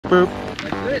Boop.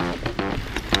 That's it.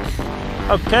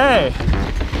 Okay.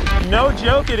 No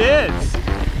joke it is.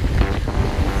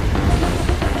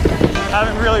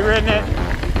 Haven't really ridden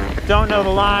it. Don't know the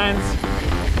lines.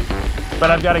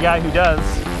 But I've got a guy who does.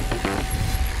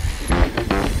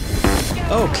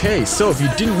 Okay, so if you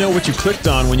didn't know what you clicked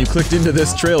on when you clicked into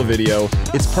this trail video,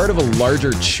 it's part of a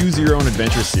larger Choose Your Own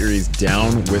Adventure series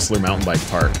down Whistler Mountain Bike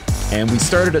Park. And we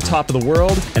started at Top of the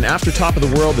World, and after Top of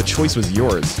the World, the choice was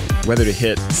yours. Whether to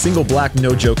hit single black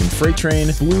No Joke and Freight Train,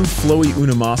 blue flowy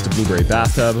Una Moss to Blueberry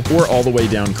Bathtub, or all the way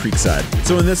down Creekside.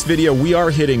 So in this video, we are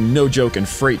hitting No Joke and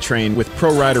Freight Train with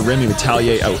pro rider Rémy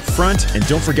Métailler out front. And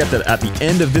don't forget that at the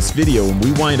end of this video, when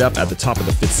we wind up at the top of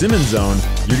the Fitzsimmons Zone,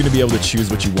 you're gonna be able to choose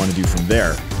what you want to do from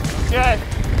there. Okay,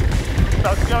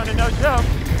 about to go into No Joke,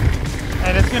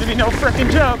 and it's gonna be no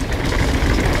frickin' joke.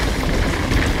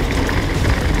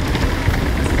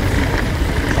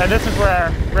 And this is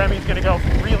where Remy's gonna go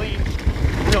really,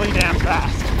 really damn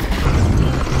fast.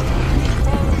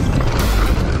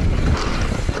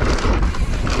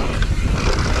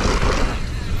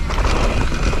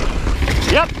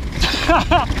 Yep.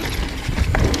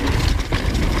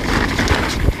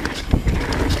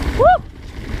 Woo!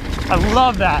 I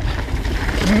love that.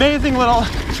 Amazing little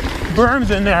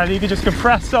berms in there that you can just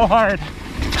compress so hard.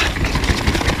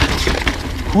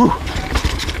 Woo.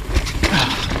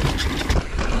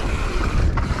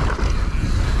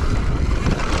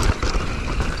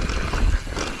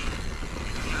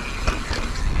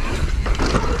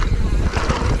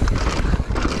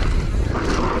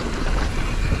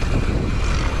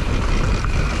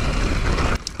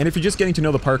 And if you're just getting to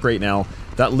know the park right now,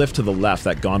 that lift to the left,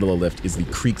 that gondola lift, is the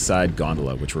Creekside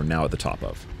Gondola, which we're now at the top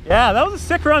of. Yeah, that was a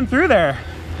sick run through there.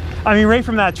 I mean, right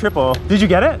from that triple. Did you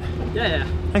get it? Yeah.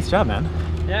 Nice job, man.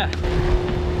 Yeah.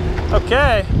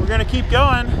 Okay, we're gonna keep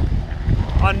going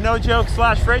on No Joke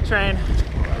 / Freight Train.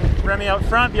 Rémy out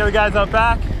front, the other guys out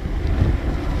back.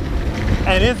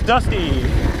 And it's dusty.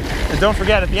 And don't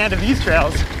forget, at the end of these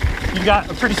trails, you got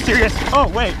a pretty serious, oh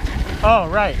wait, oh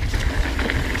right.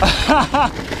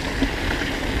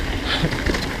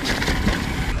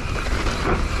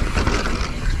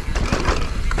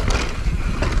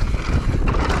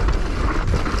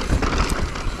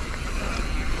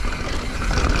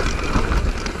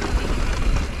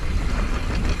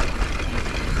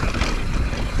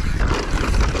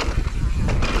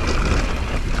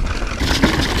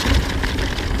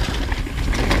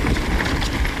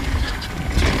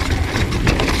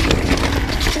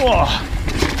 Whoa.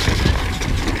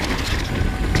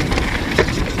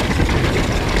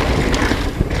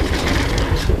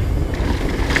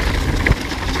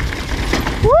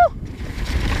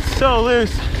 So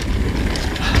loose,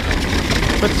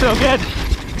 but so good.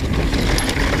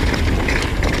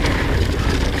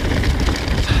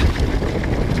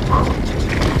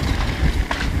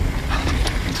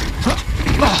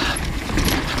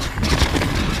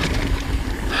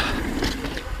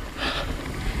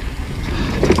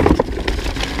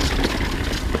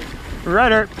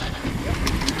 Rider.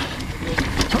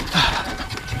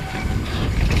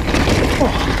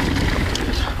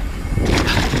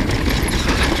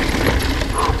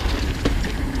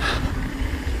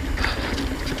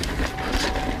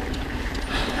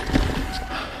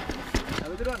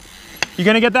 You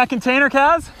gonna get that container,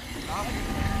 Kaz?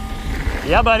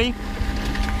 Yeah, buddy.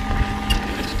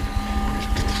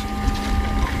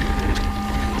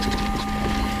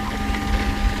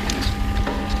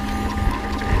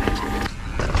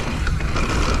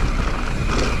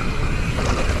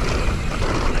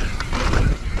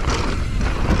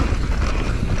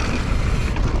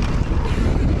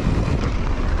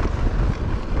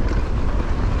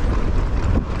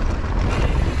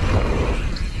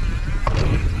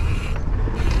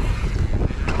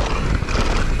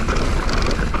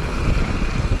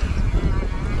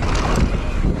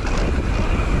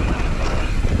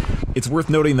 It's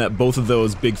worth noting that both of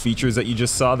those big features that you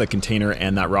just saw, the container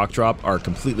and that rock drop, are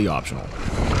completely optional.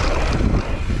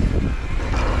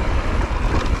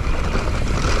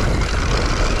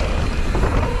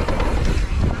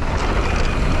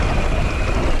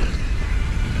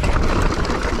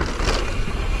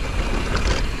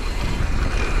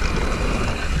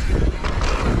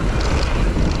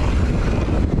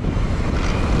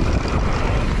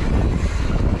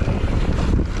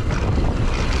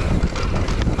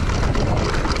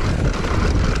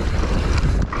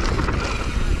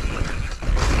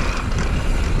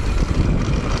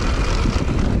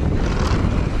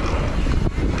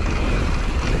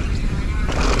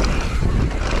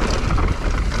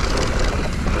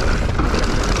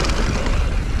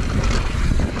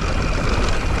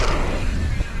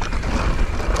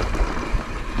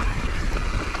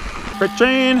 Freight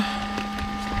train.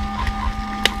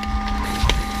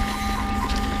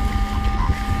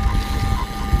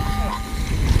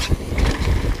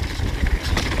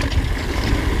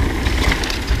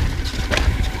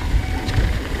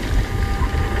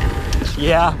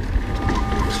 Yeah.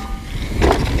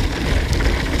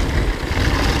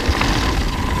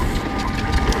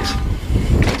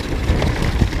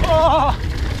 Oh!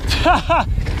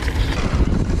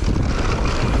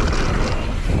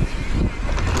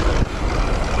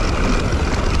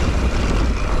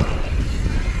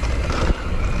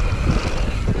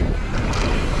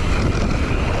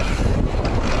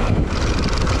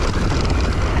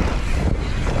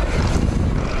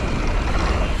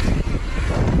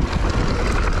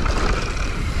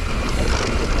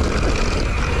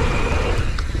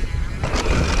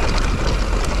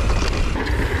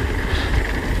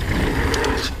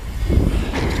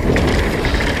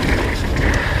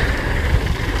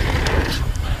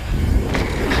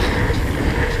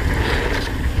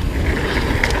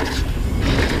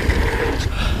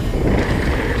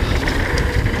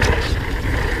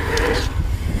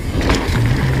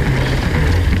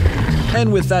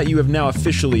 And with that, you have now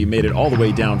officially made it all the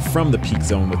way down from the peak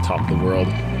zone with Top of the World,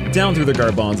 down through the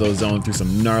Garbanzo Zone, through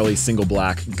some gnarly single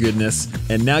black goodness,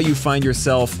 and now you find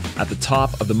yourself at the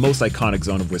top of the most iconic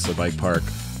zone of Whistler Bike Park,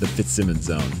 the Fitzsimmons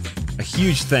Zone. A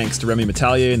huge thanks to Rémy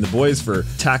Métailler and the boys for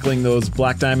tackling those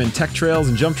Black Diamond tech trails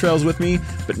and jump trails with me,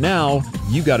 but now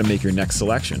you gotta make your next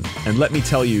selection. And let me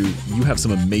tell you, you have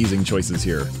some amazing choices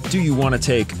here. Do you wanna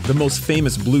take the most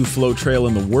famous blue flow trail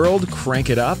in the world, crank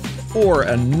it up, or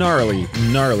a gnarly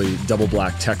double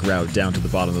black tech route down to the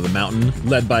bottom of the mountain,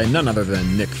 led by none other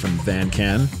than Nick from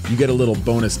VanCan? You get a little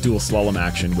bonus dual slalom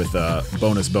action with a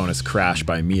bonus crash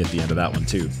by me at the end of that one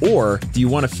too. Or do you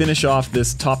want to finish off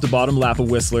this top to bottom lap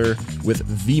of Whistler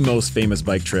with the most famous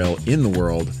bike trail in the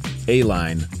world,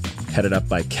 A-Line, headed up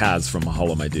by Kaz from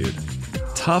Mahalo My Dude?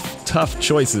 Tough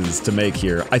choices to make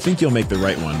here. I think you'll make the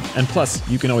right one. And plus,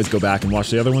 you can always go back and watch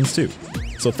the other ones too.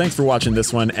 So thanks for watching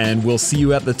this one, and we'll see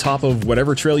you at the top of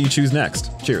whatever trail you choose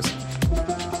next. Cheers.